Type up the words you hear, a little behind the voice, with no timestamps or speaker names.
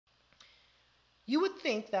You would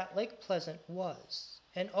think that Lake Pleasant was,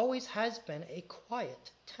 and always has been, a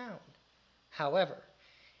quiet town. However,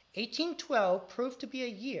 1812 proved to be a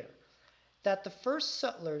year that the first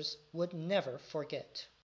settlers would never forget.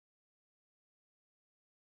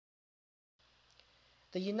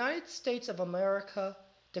 The United States of America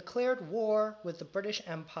declared war with the British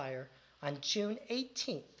Empire on June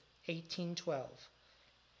 18, 1812.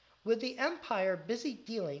 With the Empire busy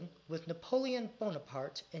dealing with Napoleon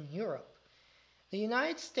Bonaparte in Europe, the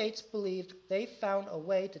United States believed they found a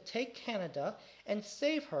way to take Canada and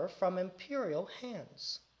save her from imperial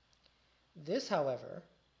hands. This, however,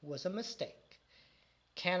 was a mistake.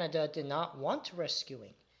 Canada did not want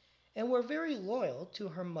rescuing and were very loyal to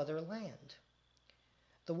her motherland.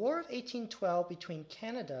 The War of 1812 between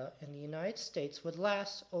Canada and the United States would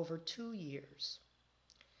last over 2 years.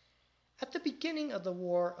 At the beginning of the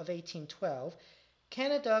War of 1812,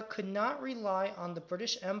 Canada could not rely on the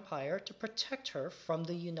British Empire to protect her from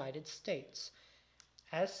the United States.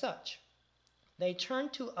 As such, they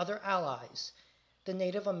turned to other allies, the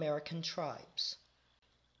Native American tribes.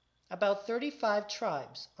 About 35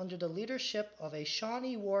 tribes under the leadership of a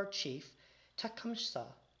Shawnee war chief, Tecumseh,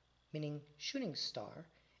 meaning shooting star,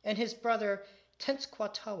 and his brother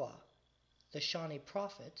Tenskwatawa, the Shawnee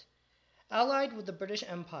prophet, allied with the British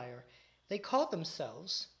Empire. They called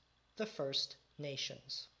themselves the First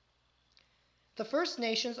Nations. The First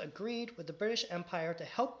Nations agreed with the British Empire to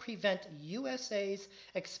help prevent USA's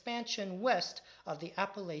expansion west of the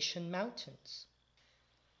Appalachian Mountains.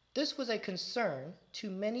 This was a concern to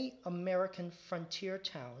many American frontier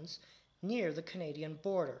towns near the Canadian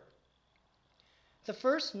border. The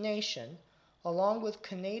First Nation, along with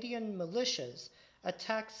Canadian militias,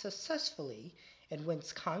 attacked successfully in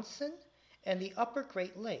Wisconsin and the upper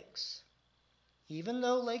Great Lakes. Even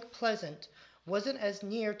though Lake Pleasant wasn't as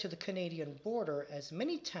near to the Canadian border as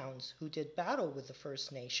many towns who did battle with the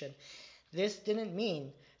First Nation, this didn't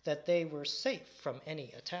mean that they were safe from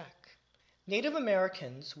any attack. Native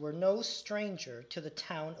Americans were no stranger to the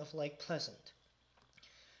town of Lake Pleasant.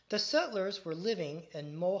 The settlers were living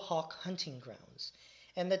in Mohawk hunting grounds,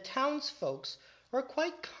 and the townsfolk were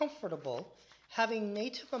quite comfortable having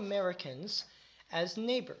Native Americans as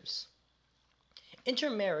neighbors.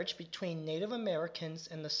 Intermarriage between Native Americans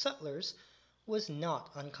and the settlers was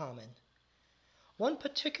not uncommon. One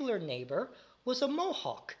particular neighbor was a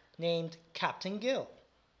Mohawk named Captain Gill.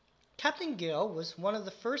 Captain Gill was one of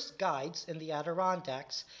the first guides in the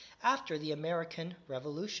Adirondacks after the American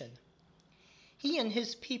Revolution. He and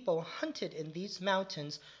his people hunted in these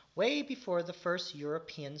mountains way before the first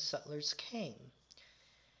European settlers came.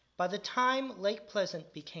 By the time Lake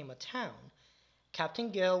Pleasant became a town,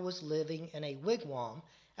 Captain Gill was living in a wigwam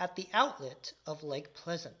at the outlet of Lake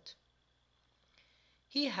Pleasant.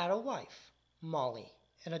 He had a wife, Molly,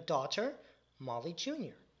 and a daughter, Molly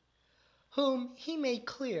Jr., whom he made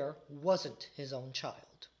clear wasn't his own child.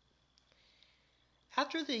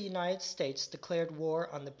 After the United States declared war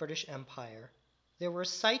on the British Empire, there were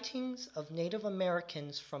sightings of Native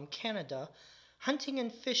Americans from Canada hunting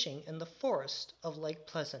and fishing in the forest of Lake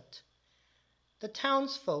Pleasant. The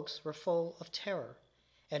townsfolk were full of terror,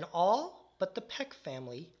 and all but the Peck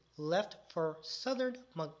family left for southern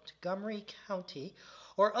Montgomery County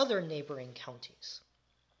or other neighboring counties.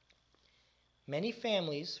 Many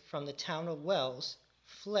families from the town of Wells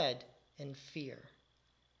fled in fear.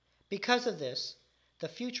 Because of this, the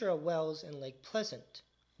future of Wells and Lake Pleasant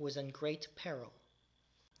was in great peril.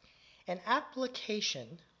 An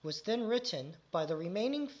application was then written by the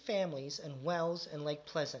remaining families in Wells and Lake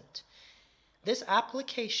Pleasant. This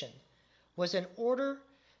application was in order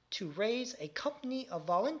to raise a company of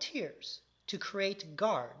volunteers to create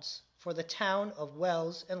guards for the town of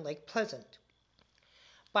Wells and Lake Pleasant.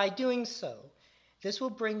 By doing so, this will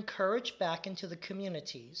bring courage back into the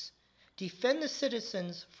communities, defend the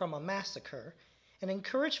citizens from a massacre, and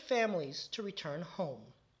encourage families to return home.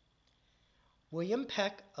 William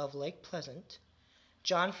Peck of Lake Pleasant,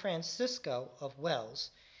 John Francisco of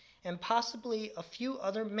Wells, and possibly a few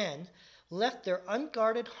other men left their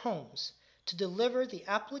unguarded homes to deliver the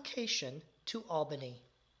application to Albany.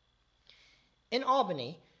 In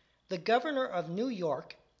Albany, the governor of New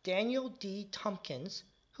York, Daniel D. Tompkins,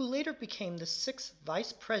 who later became the 6th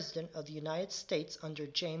Vice President of the United States under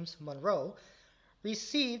James Monroe,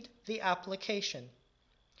 received the application.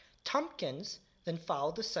 Tompkins then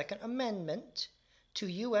filed the Second Amendment to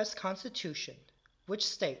U.S. Constitution, which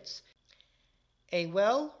states, "A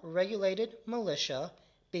well-regulated militia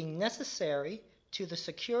being necessary to the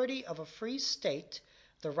security of a free state,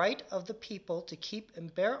 the right of the people to keep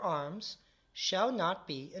and bear arms shall not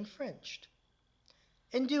be infringed."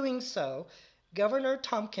 In doing so, Governor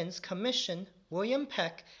Tompkins commissioned William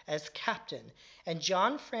Peck as captain, and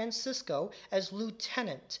John Francisco as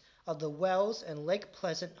lieutenant of the Wells and Lake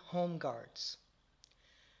Pleasant Home Guards.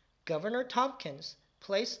 Governor Tompkins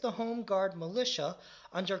placed the Home Guard militia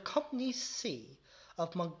under Company C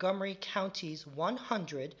of Montgomery County's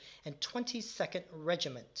 122nd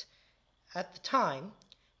Regiment. At the time,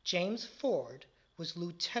 James Ford was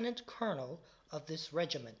lieutenant colonel of this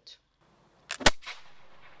regiment.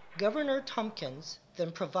 Governor Tompkins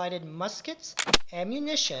then provided muskets,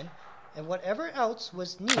 ammunition, and whatever else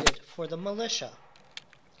was needed for the militia.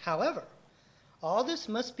 However, all this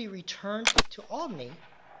must be returned to Albany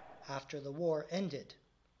after the war ended.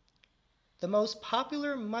 The most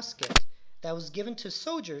popular musket that was given to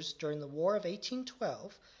soldiers during the War of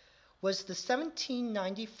 1812 was the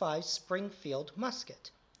 1795 Springfield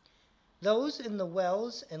musket. Those in the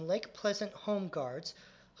Wells and Lake Pleasant Home Guards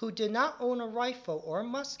who did not own a rifle or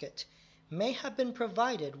musket may have been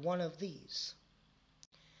provided one of these.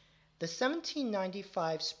 The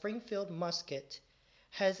 1795 Springfield musket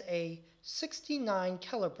has a 69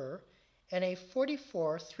 caliber and a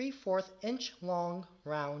 44 3/4 inch long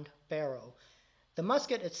round barrel. The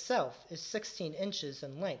musket itself is 16 inches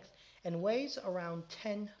in length and weighs around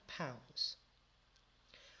 10 pounds.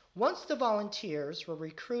 Once the volunteers were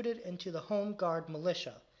recruited into the Home Guard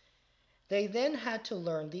militia, they then had to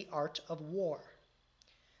learn the art of war.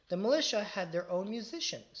 The militia had their own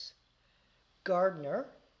musicians. Gardner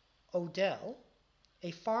Odell,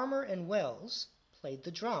 a farmer in Wells, played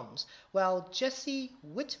the drums, while Jesse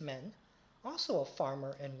Whitman, also a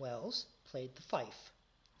farmer in Wells, played the fife.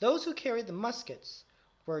 Those who carried the muskets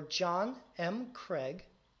were John M. Craig,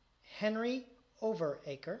 Henry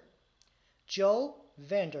Overacre, Joe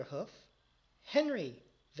Vanderhoof, Henry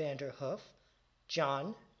Vanderhoof,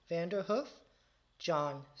 John Vanderhoof,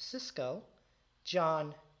 John Cisco,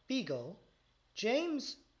 John Beagle,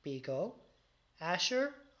 James Beagle,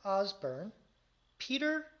 Asher Osborne,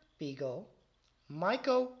 Peter Beagle,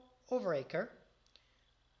 Michael Overacre,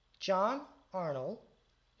 John Arnold,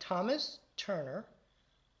 Thomas Turner,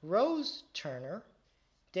 Rose Turner,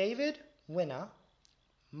 David Winna,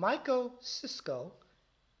 Michael Cisco,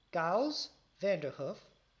 Giles Vanderhoof,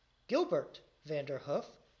 Gilbert Vanderhoof,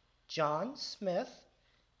 John Smith,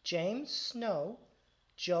 James Snow,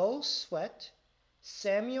 Joe Sweat,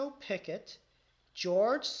 Samuel Pickett,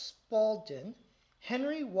 George Spaulding,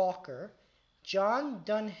 Henry Walker, John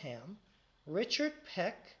Dunham, Richard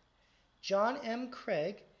Peck, John M.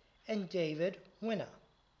 Craig, and David Winna.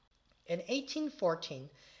 In 1814,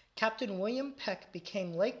 Captain William Peck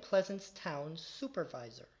became Lake Pleasant's town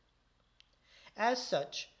supervisor. As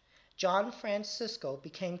such, John Francisco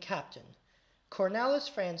became captain, Cornelis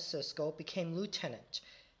Francisco became lieutenant,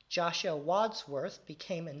 Joshua Wadsworth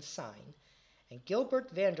became ensign, and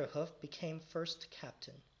Gilbert Vanderhoof became first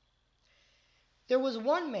captain. There was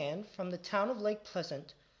one man from the town of Lake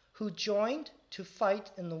Pleasant who joined to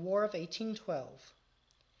fight in the War of 1812.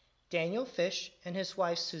 Daniel Fish and his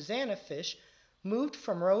wife Susanna Fish moved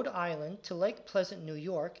from Rhode Island to Lake Pleasant, New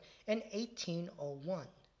York in 1801.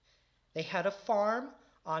 They had a farm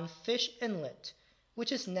on Fish Inlet,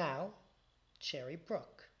 which is now Cherry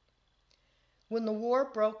Brook. When the war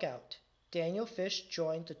broke out, Daniel Fish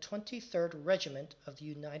joined the 23rd Regiment of the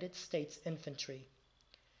United States Infantry.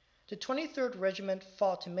 The 23rd Regiment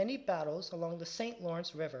fought many battles along the St.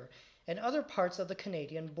 Lawrence River and other parts of the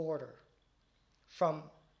Canadian border. From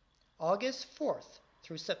August 4th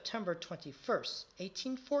through September 21st,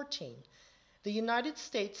 1814, the United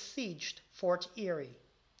States sieged Fort Erie.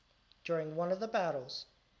 During one of the battles,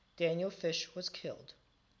 Daniel Fish was killed.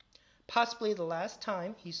 Possibly the last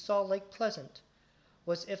time he saw Lake Pleasant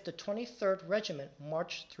was if the 23rd Regiment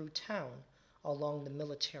marched through town along the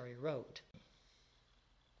military road.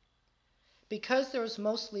 Because there was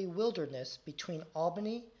mostly wilderness between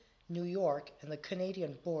Albany, New York, and the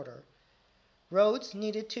Canadian border, roads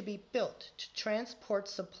needed to be built to transport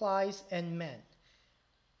supplies and men.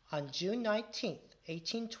 On June 19,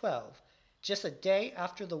 1812, just a day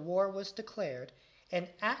after the war was declared, an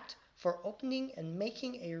act for opening and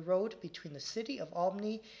making a road between the city of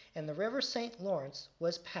Albany and the River St. Lawrence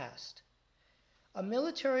was passed. A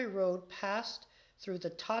military road passed through the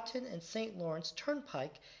Taunton and St. Lawrence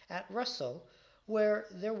Turnpike at Russell, where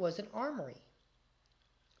there was an armory.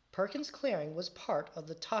 Perkins Clearing was part of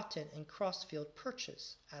the Taunton and Crossfield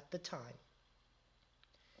Purchase at the time.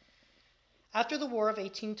 After the War of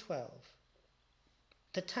 1812,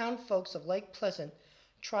 the town folks of Lake Pleasant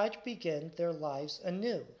tried to begin their lives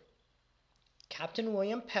anew. Captain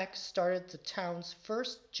William Peck started the town's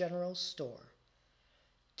first general store.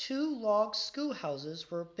 2 log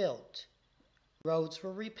schoolhouses were built. Roads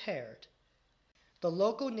were repaired. the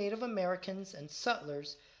local Native Americans and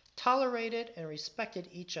settlers tolerated and respected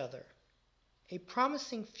each other. A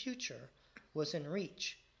promising future was in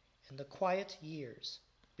reach, and the quiet years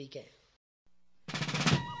began.